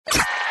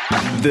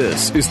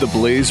This is the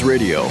Blaze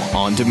Radio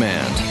on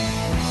demand.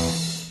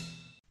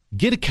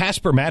 Get a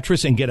Casper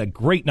mattress and get a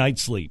great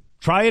night's sleep.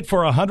 Try it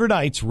for 100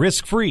 nights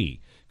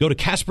risk-free. Go to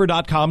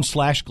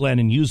Casper.com/Glenn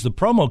and use the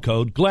promo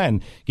code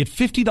Glenn. Get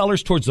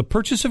 $50 towards the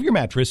purchase of your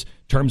mattress.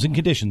 Terms and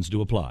conditions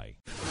do apply.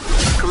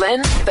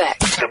 Glenn Beck.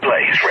 The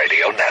Blaze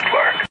Radio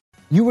Network.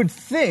 You would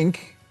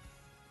think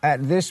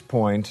at this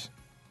point,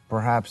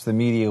 perhaps the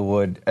media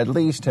would at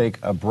least take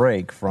a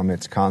break from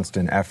its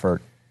constant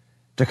effort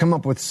to come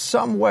up with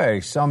some way,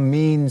 some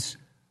means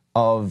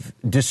of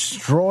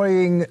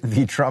destroying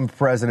the Trump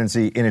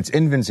presidency in its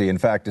infancy, in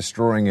fact,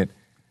 destroying it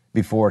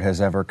before it has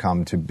ever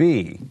come to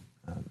be.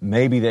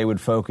 Maybe they would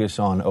focus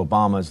on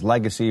Obama's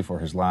legacy for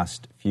his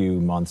last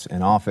few months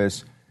in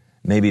office.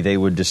 Maybe they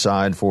would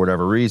decide, for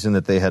whatever reason,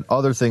 that they had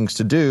other things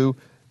to do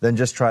than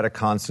just try to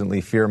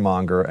constantly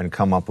fearmonger and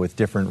come up with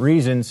different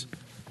reasons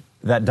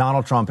that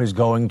Donald Trump is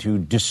going to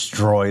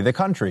destroy the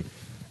country.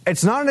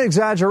 It's not an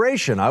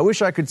exaggeration. I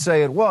wish I could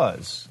say it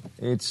was.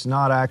 It's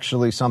not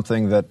actually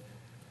something that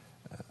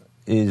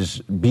is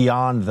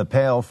beyond the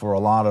pale for a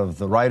lot of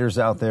the writers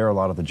out there, a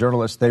lot of the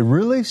journalists. They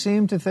really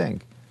seem to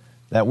think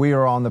that we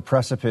are on the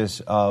precipice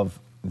of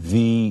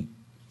the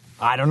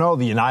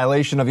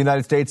annihilation of the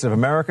United States of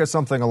America,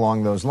 something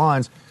along those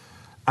lines.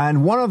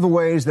 And one of the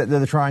ways that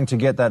they're trying to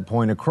get that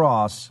point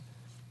across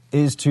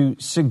is to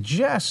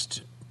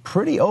suggest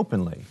pretty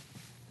openly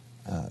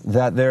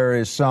that there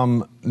is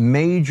some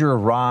major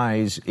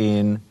rise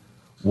in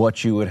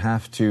what you would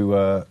have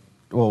to,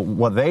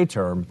 what they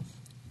term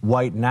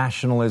white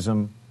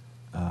nationalism,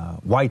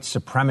 white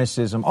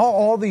supremacism,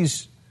 all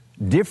these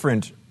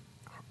different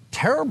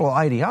terrible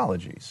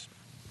ideologies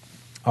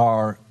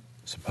are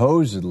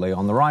supposedly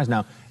on the rise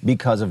now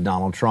because of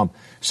Donald Trump.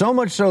 So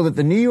much so that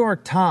the New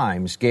York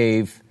Times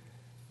gave,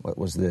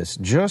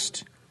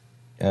 just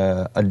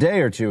a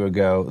day or two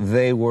ago,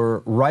 they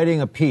were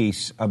writing a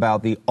piece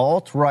about the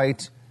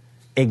alt-right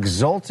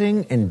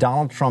exulting in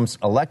Donald Trump's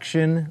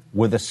election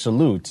with a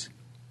salute,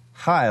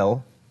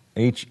 Heil,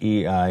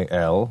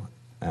 H-E-I-L,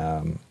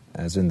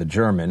 as in the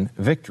German,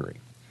 victory.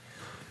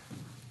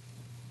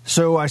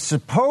 So I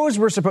suppose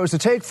we're supposed to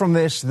take from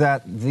this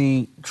that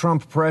the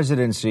Trump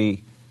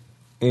presidency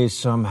is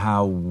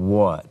somehow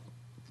what?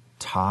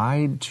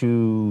 Tied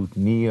to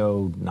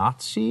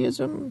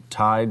neo-Nazism?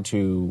 Tied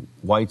to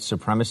white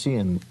supremacy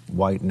and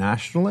white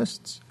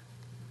nationalists?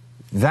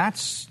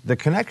 That's the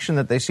connection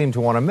that they seem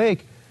to want to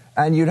make.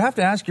 And you'd have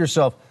to ask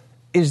yourself,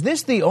 is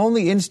this the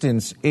only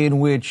instance in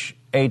which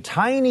a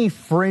tiny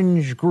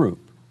fringe group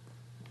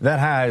that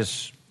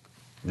has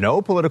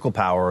no political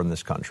power in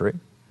this country,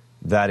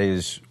 that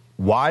is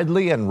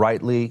widely and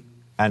rightly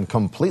and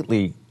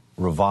completely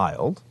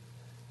reviled,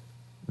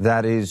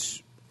 that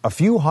is a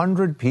few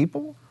hundred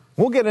people?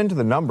 We'll get into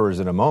the numbers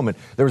in a moment.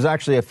 There was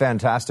actually a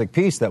fantastic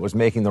piece that was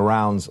making the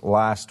rounds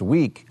last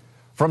week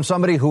from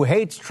somebody who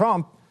hates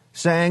Trump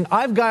saying,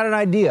 I've got an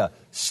idea.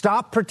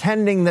 Stop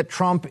pretending that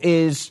Trump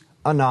is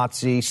a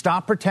Nazi.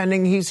 Stop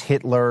pretending he's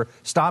Hitler.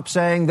 Stop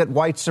saying that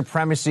white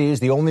supremacy is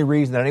the only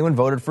reason that anyone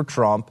voted for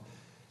Trump.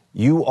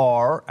 You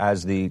are,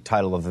 as the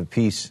title of the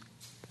piece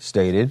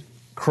stated,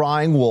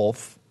 crying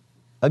wolf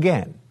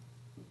again.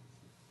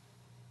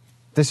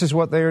 This is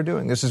what they are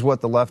doing. This is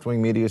what the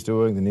left-wing media is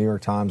doing, the New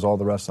York Times, all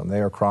the rest of them.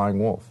 They are crying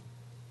wolf.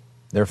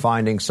 They're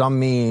finding some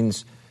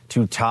means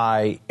to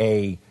tie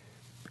a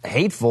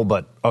hateful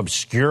but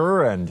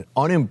obscure and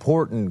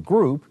unimportant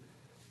group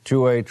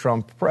to a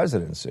Trump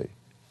presidency.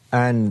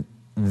 And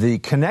the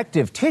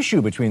connective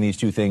tissue between these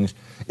two things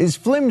is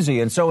flimsy.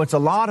 And so it's a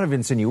lot of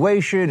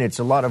insinuation. It's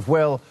a lot of,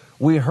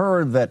 we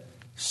heard that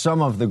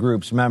some of the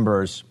group's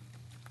members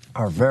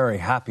are very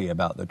happy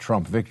about the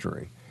Trump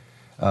victory.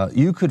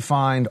 You could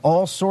find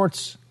all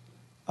sorts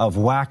of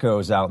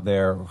wackos out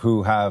there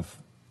who have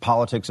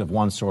politics of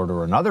one sort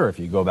or another. If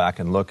you go back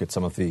and look at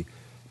some of the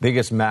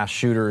biggest mass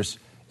shooters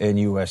in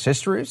U.S.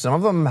 history, some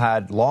of them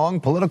had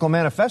long political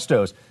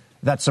manifestos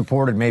that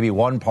supported maybe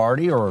one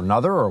party or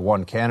another or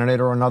one candidate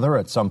or another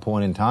at some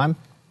point in time.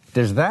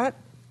 Does that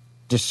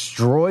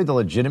destroy the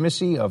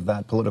legitimacy of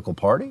that political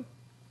party?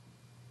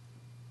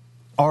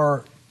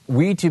 Are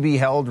we to be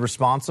held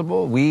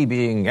responsible, we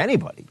being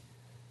anybody,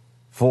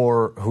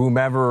 for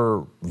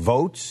whomever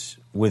votes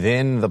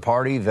within the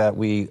party that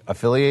we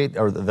affiliate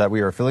or that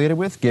we are affiliated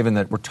with, given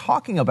that we're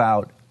talking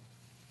about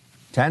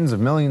tens of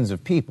millions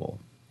of people?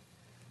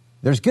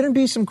 There's going to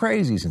be some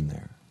crazies in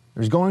there.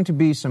 There's going to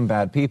be some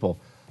bad people.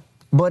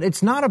 But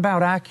it's not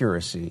about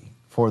accuracy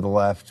for the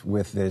left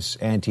with this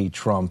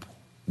anti-Trump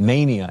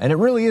mania. And it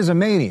really is a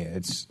mania.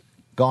 It's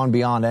gone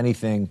beyond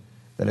anything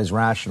that is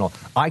rational.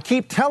 I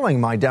keep telling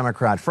my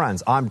Democrat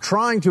friends, I'm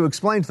trying to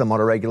explain to them on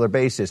a regular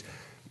basis,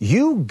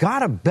 you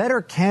got a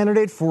better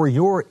candidate for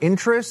your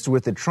interests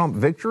with the Trump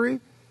victory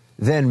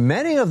than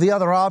many of the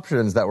other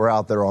options that were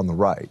out there on the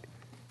right.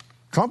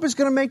 Trump is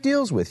going to make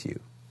deals with you.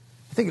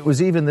 I think it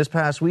was even this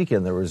past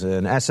weekend, there was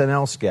an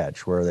SNL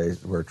sketch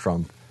where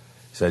Trump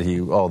said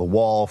the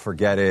wall,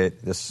 forget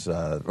it, this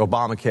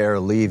Obamacare,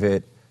 leave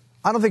it.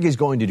 I don't think he's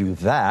going to do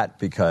that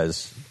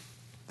because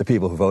the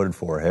people who voted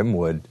for him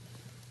would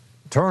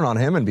turn on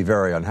him and be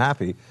very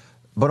unhappy.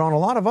 But on a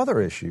lot of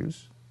other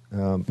issues,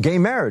 gay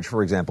marriage,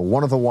 for example,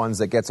 one of the ones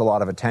that gets a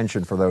lot of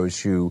attention for those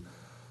who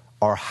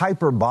are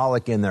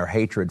hyperbolic in their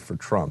hatred for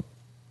Trump.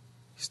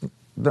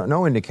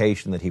 No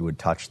indication that he would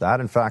touch that.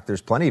 In fact,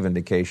 there's plenty of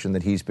indication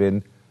that he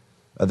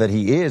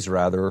is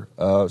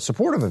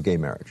supportive of gay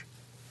marriage.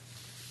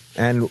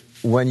 And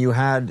when you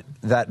had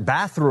that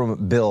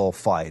bathroom bill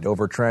fight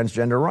over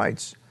transgender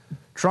rights,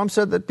 Trump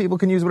said that people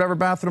can use whatever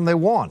bathroom they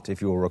want,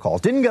 if you will recall.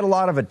 Didn't get a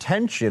lot of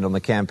attention on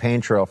the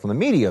campaign trail from the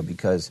media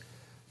because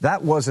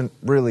that wasn't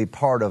really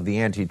part of the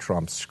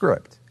anti-Trump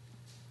script.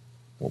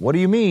 Well, what do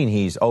you mean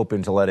he's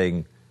open to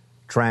letting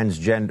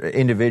transgender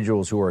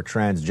individuals who are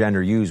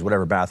transgender use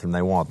whatever bathroom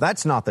they want?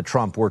 That's not the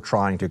Trump we're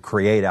trying to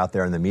create out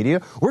there in the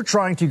media. We're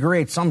trying to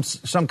create some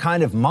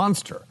kind of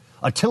monster,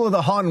 Attila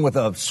the Hun with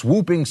a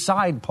swooping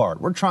side part.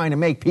 We're trying to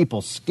make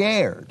people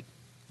scared.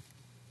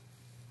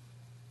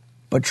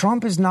 But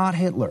Trump is not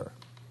Hitler.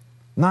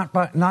 Not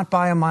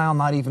by a mile,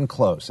 not even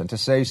close. And to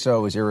say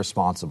so is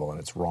irresponsible and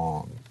it's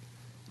wrong.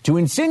 To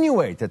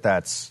insinuate that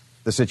that's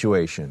the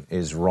situation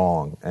is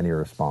wrong and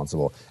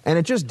irresponsible. And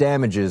it just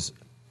damages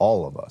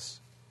all of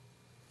us.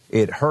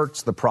 It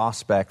hurts the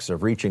prospects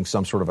of reaching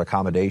some sort of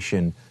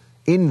accommodation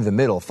in the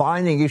middle,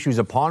 finding issues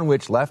upon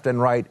which left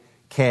and right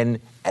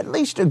can at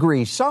least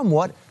agree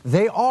somewhat.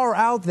 They are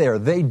out there.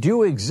 They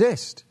do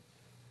exist.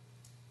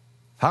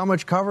 How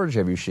much coverage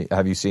have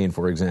you seen,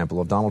 for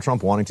example, of Donald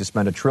Trump wanting to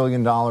spend $1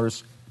 trillion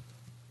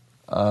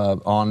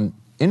on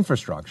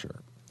infrastructure?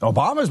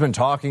 Obama's been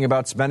talking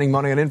about spending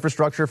money on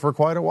infrastructure for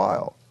quite a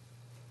while.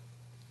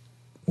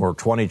 We're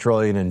 $20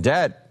 trillion in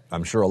debt.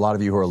 I'm sure a lot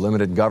of you who are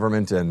limited in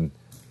government and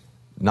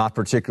not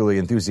particularly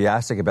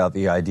enthusiastic about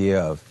the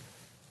idea of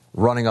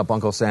running up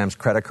Uncle Sam's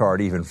credit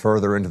card even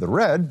further into the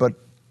red, but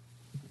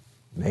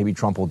maybe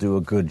Trump will do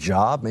a good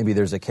job. Maybe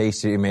there's a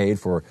case to be made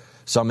for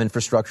some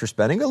infrastructure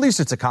spending. At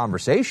least it's a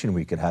conversation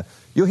we could have.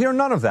 You'll hear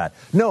none of that.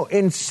 No,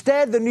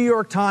 instead, the New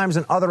York Times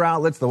and other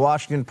outlets, the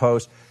Washington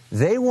Post,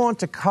 they want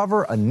to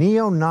cover a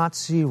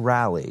neo-Nazi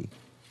rally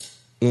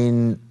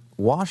in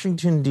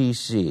Washington,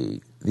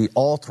 D.C., the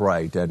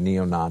alt-right and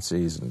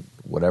neo-Nazis and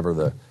whatever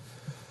the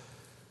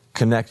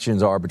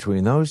connections are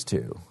between those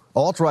two.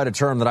 Alt-right, a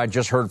term that I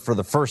just heard for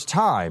the first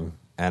time,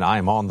 and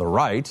I'm on the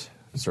right,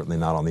 certainly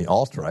not on the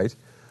alt-right,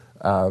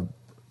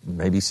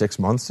 maybe 6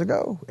 months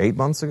ago, 8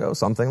 months ago,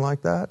 something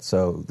like that.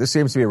 So this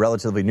seems to be a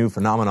relatively new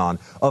phenomenon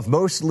of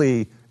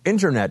mostly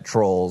internet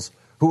trolls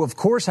who, of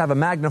course, have a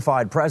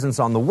magnified presence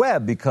on the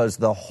web because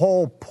the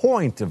whole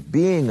point of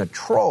being a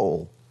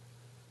troll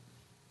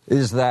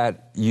is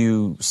that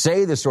you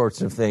say the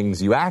sorts of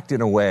things, you act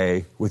in a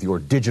way with your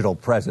digital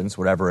presence,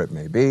 whatever it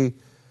may be,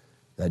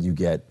 that you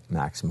get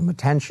maximum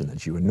attention,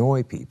 that you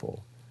annoy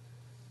people.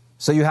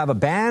 So you have a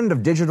band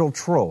of digital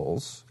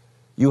trolls.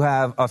 You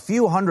have a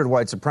few hundred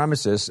white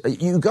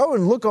supremacists. You go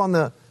and look on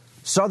the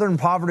Southern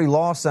Poverty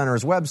Law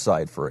Center's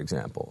website, for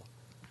example,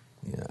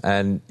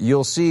 and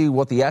you'll see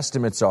what the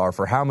estimates are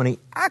for how many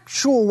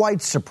actual white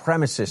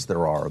supremacists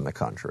there are in the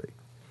country.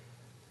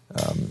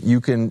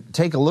 You can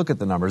take a look at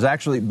the numbers.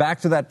 Actually,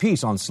 back to that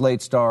piece on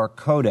Slate Star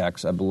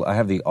Codex. I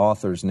have the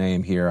author's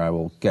name here. I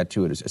will get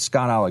to it. It's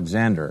Scott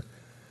Alexander.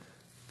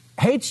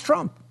 Hates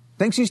Trump.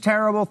 Thinks he's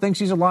terrible. Thinks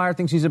he's a liar.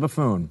 Thinks he's a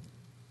buffoon.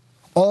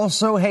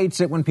 Also hates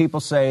it when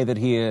people say that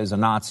he is a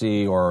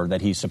Nazi or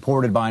that he's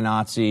supported by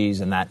Nazis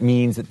and that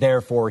means that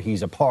therefore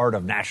he's a part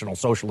of National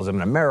Socialism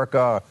in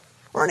America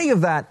or any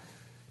of that,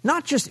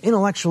 not just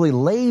intellectually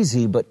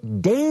lazy,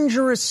 but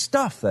dangerous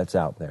stuff that's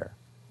out there.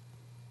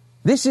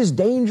 This is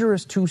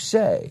dangerous to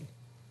say.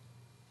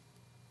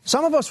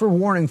 Some of us were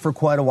warning for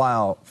quite a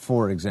while,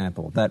 for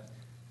example, that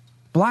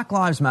Black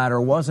Lives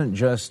Matter wasn't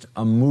just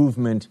a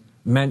movement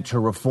meant to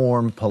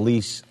reform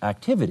police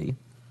activity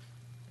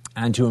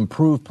and to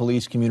improve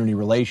police-community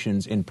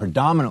relations in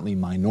predominantly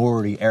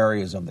minority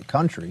areas of the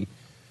country,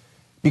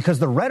 because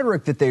the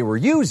rhetoric that they were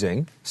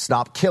using,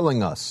 stop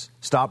killing us,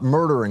 stop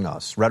murdering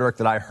us, rhetoric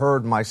that I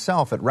heard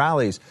myself at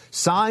rallies,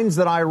 signs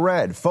that I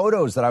read,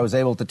 photos that I was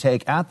able to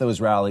take at those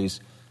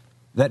rallies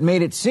that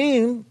made it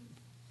seem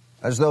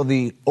as though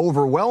the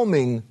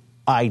overwhelming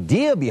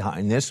idea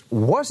behind this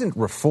wasn't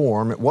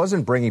reform, it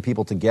wasn't bringing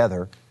people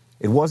together,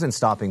 it wasn't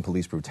stopping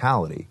police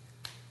brutality.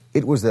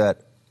 It was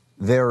that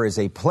there is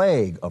a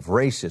plague of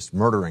racist,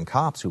 murdering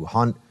cops who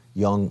hunt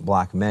young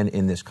black men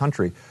in this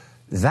country.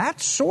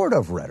 That sort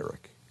of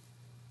rhetoric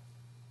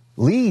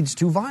leads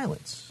to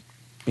violence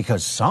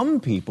because some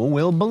people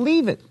will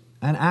believe it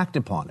and act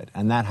upon it.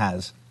 And that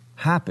has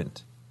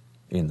happened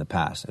in the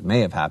past. It may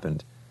have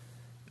happened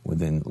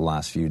within the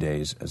last few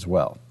days as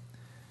well.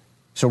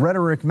 So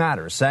rhetoric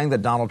matters. Saying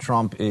that Donald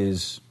Trump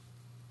is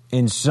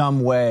in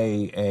some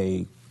way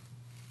a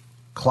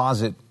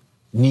closet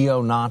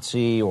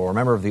neo-Nazi or a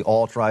member of the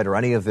alt-right or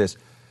any of this,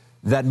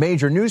 that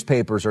major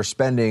newspapers are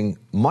spending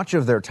much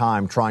of their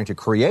time trying to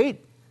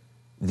create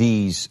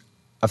these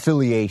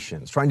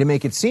affiliations, trying to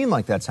make it seem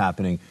like that's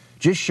happening,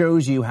 just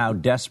shows you how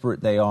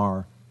desperate they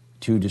are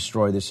to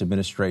destroy this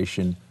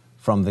administration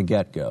from the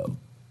get-go.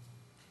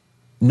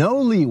 No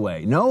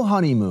leeway, no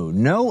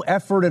honeymoon, no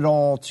effort at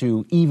all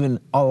to even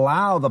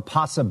allow the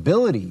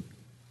possibility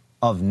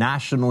of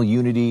national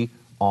unity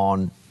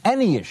on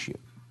any issue.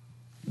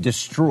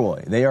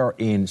 Destroy. They are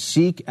in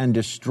seek and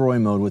destroy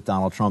mode with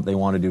Donald Trump. They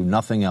want to do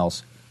nothing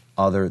else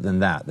other than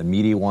that. The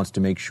media wants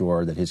to make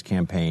sure that his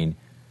campaign,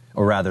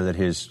 or rather that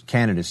his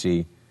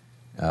candidacy,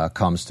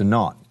 comes to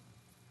naught.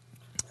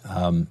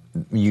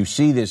 You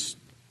see this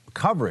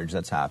coverage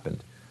that's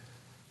happened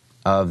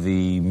of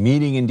the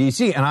meeting in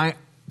D.C., and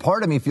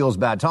part of me feels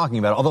bad talking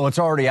about it, although it's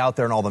already out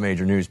there in all the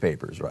major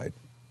newspapers, right?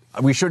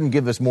 We shouldn't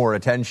give this more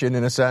attention,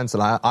 in a sense,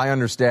 and I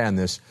understand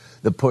this,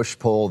 the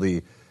push-pull,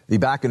 the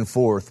back and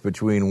forth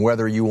between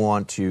whether you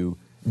want to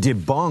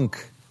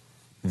debunk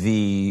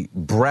the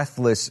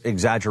breathless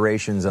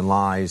exaggerations and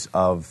lies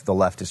of the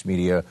leftist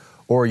media,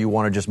 or you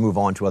want to just move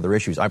on to other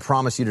issues. I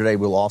promise you today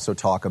we'll also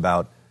talk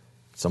about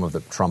some of the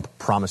Trump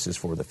promises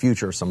for the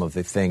future, some of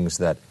the things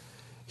that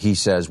he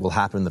says will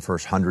happen in the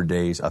first 100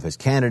 days of his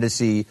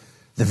candidacy,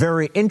 the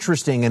very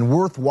interesting and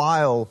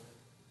worthwhile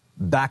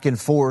back and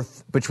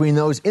forth between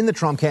those in the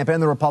Trump camp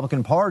and the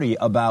Republican Party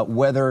about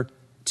whether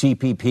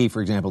TPP,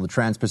 for example, the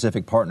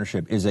Trans-Pacific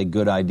Partnership, is a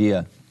good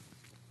idea.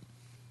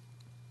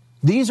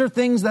 These are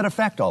things that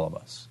affect all of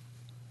us.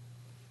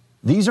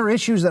 These are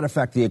issues that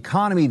affect the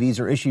economy. These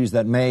are issues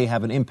that may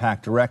have an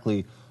impact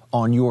directly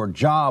on your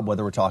job,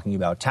 whether we're talking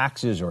about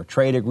taxes or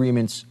trade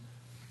agreements,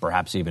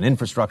 perhaps even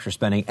infrastructure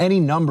spending, any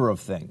number of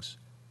things.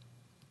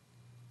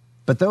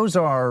 But those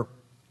are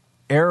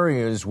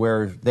areas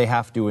where they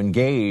have to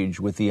engage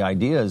with the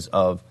ideas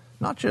of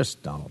not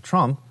just Donald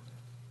Trump,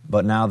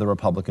 but now the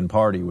Republican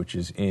Party, which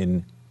is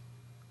in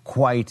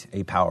quite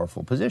a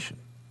powerful position.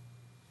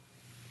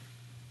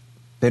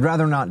 They'd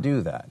rather not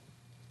do that.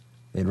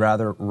 They'd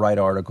rather write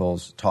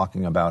articles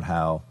talking about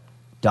how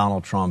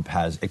Donald Trump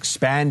has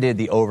expanded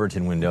the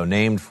Overton window,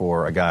 named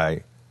for a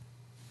guy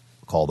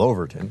called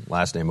Overton,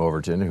 last name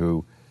Overton,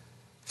 who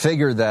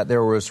figured that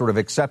there was sort of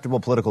acceptable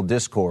political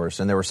discourse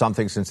and there were some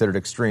things considered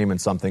extreme and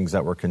some things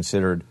that were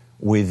considered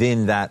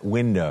within that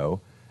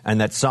window, and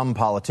that some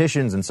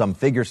politicians and some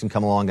figures can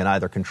come along and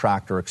either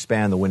contract or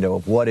expand the window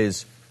of what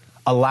is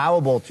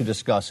allowable to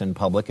discuss in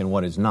public and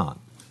what is not.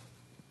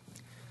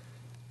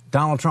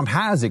 Donald Trump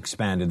has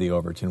expanded the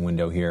Overton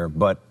window here,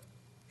 but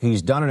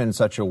he's done it in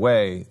such a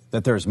way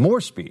that there's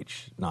more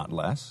speech, not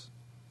less.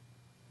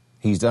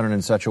 He's done it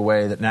in such a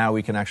way that now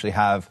we can actually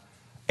have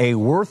a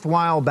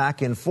worthwhile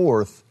back and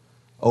forth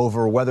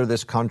over whether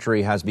this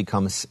country has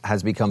become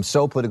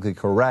so politically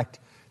correct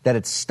that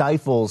it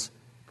stifles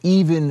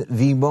even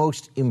the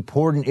most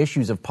important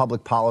issues of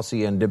public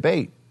policy and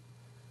debate.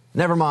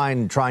 Never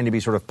mind trying to be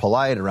sort of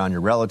polite around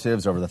your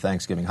relatives over the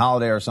Thanksgiving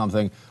holiday or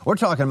something. We're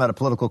talking about a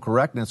political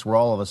correctness where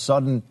all of a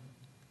sudden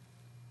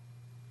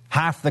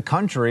half the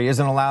country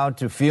isn't allowed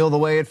to feel the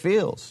way it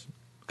feels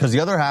because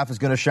the other half is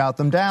going to shout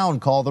them down,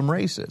 call them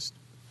racist.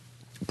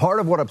 Part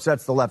of what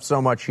upsets the left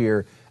so much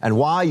here and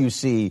why you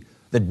see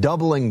the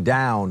doubling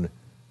down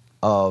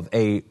of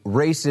a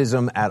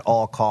racism at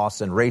all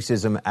costs and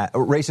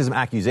racism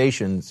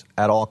accusations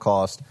at all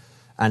costs,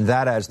 and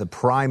that as the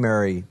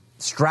primary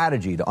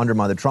strategy to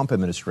undermine the Trump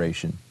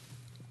administration,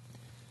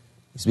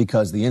 is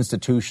because the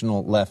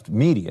institutional left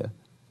media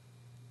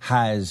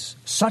has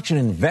such an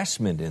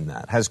investment in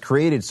that, has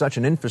created such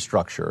an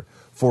infrastructure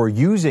for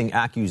using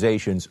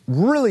accusations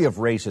really of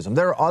racism.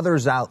 There are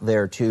others out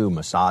there too,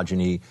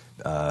 misogyny,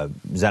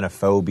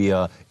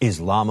 xenophobia,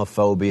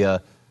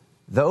 Islamophobia.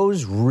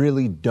 Those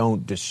really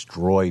don't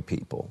destroy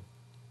people.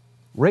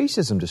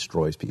 Racism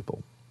destroys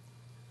people.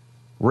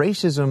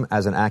 Racism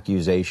as an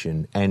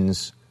accusation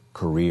ends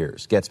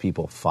careers, gets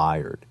people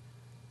fired,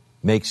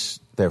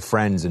 makes their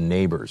friends and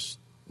neighbors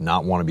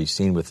not want to be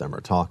seen with them or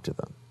talk to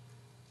them.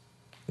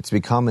 It's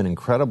become an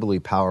incredibly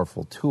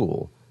powerful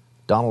tool.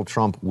 Donald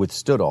Trump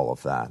withstood all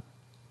of that.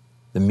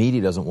 The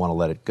media doesn't want to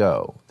let it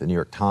go. The New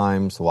York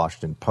Times, the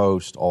Washington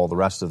Post, all the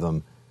rest of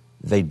them,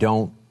 they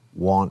don't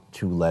want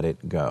to let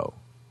it go.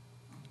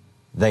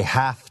 They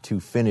have to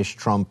finish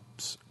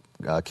Trump's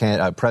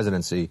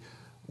presidency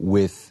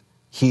with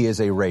he is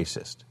a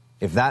racist.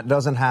 If that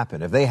doesn't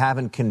happen, if they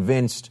haven't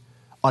convinced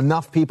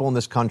enough people in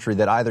this country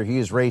that either he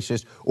is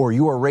racist or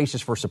you are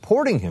racist for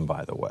supporting him,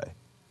 by the way,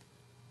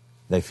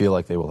 they feel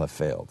like they will have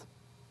failed.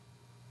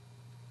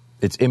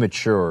 It's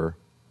immature.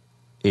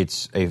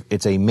 It's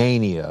a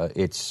mania.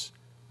 It's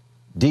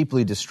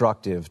deeply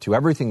destructive to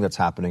everything that's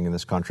happening in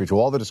this country, to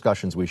all the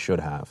discussions we should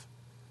have.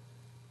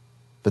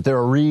 But there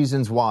are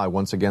reasons why,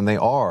 once again, they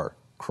are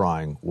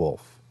crying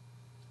wolf.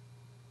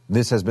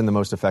 This has been the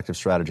most effective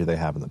strategy they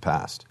have in the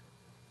past.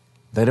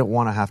 They don't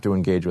want to have to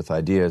engage with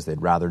ideas.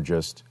 They'd rather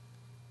just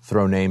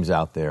throw names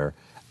out there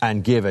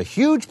and give a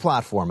huge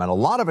platform and a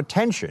lot of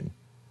attention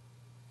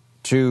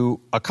to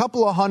a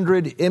couple of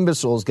hundred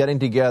imbeciles getting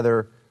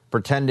together,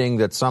 pretending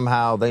that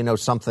somehow they know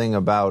something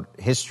about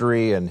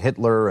history and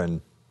Hitler,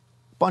 and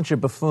a bunch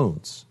of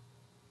buffoons,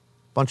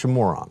 a bunch of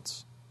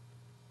morons.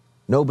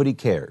 Nobody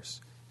cares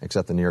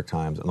except the New York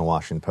Times and the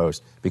Washington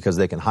Post, because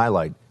they can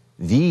highlight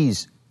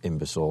these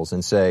imbeciles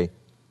and say,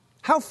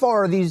 how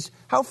far are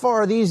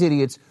these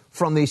idiots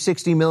from the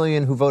 60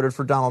 million who voted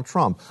for Donald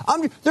Trump.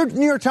 The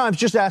New York Times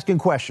just asking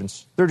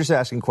questions. They're just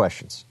asking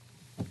questions.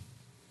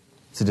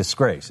 It's a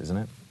disgrace, isn't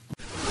it?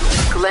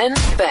 Glenn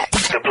Beck.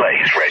 The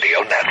Blaze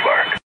Radio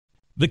Network.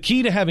 The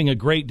key to having a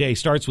great day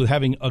starts with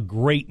having a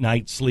great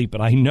night's sleep,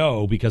 and I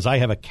know because I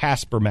have a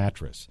Casper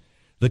mattress.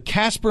 The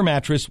Casper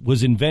mattress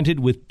was invented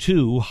with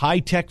 2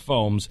 high-tech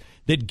foams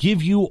that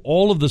give you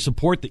all of the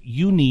support that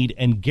you need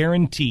and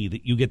guarantee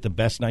that you get the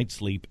best night's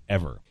sleep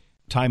ever.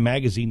 Time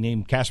magazine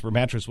named Casper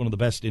mattress one of the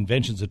best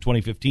inventions of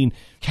 2015.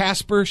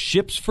 Casper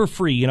ships for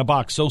free in a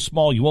box so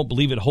small you won't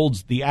believe it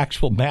holds the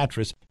actual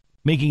mattress,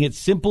 making it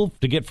simple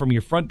to get from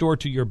your front door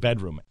to your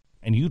bedroom.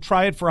 And you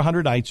try it for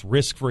 100 nights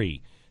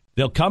risk-free.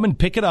 They'll come and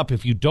pick it up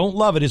if you don't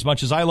love it as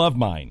much as I love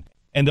mine,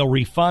 and they'll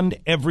refund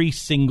every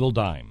single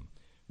dime.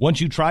 Once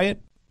you try it,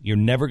 you're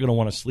never going to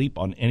want to sleep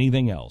on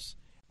anything else.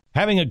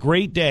 Having a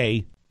great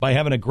day by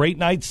having a great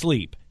night's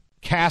sleep.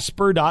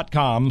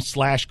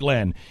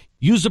 Casper.com/Glenn.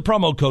 Use the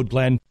promo code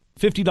Glenn.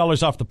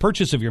 $50 off the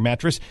purchase of your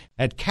mattress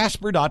at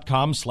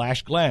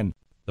Casper.com/Glenn.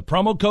 The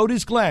promo code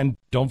is Glenn.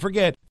 Don't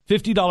forget,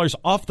 $50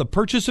 off the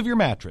purchase of your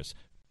mattress.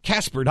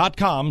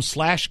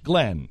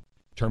 Casper.com/Glenn.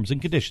 Terms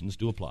and conditions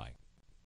do apply.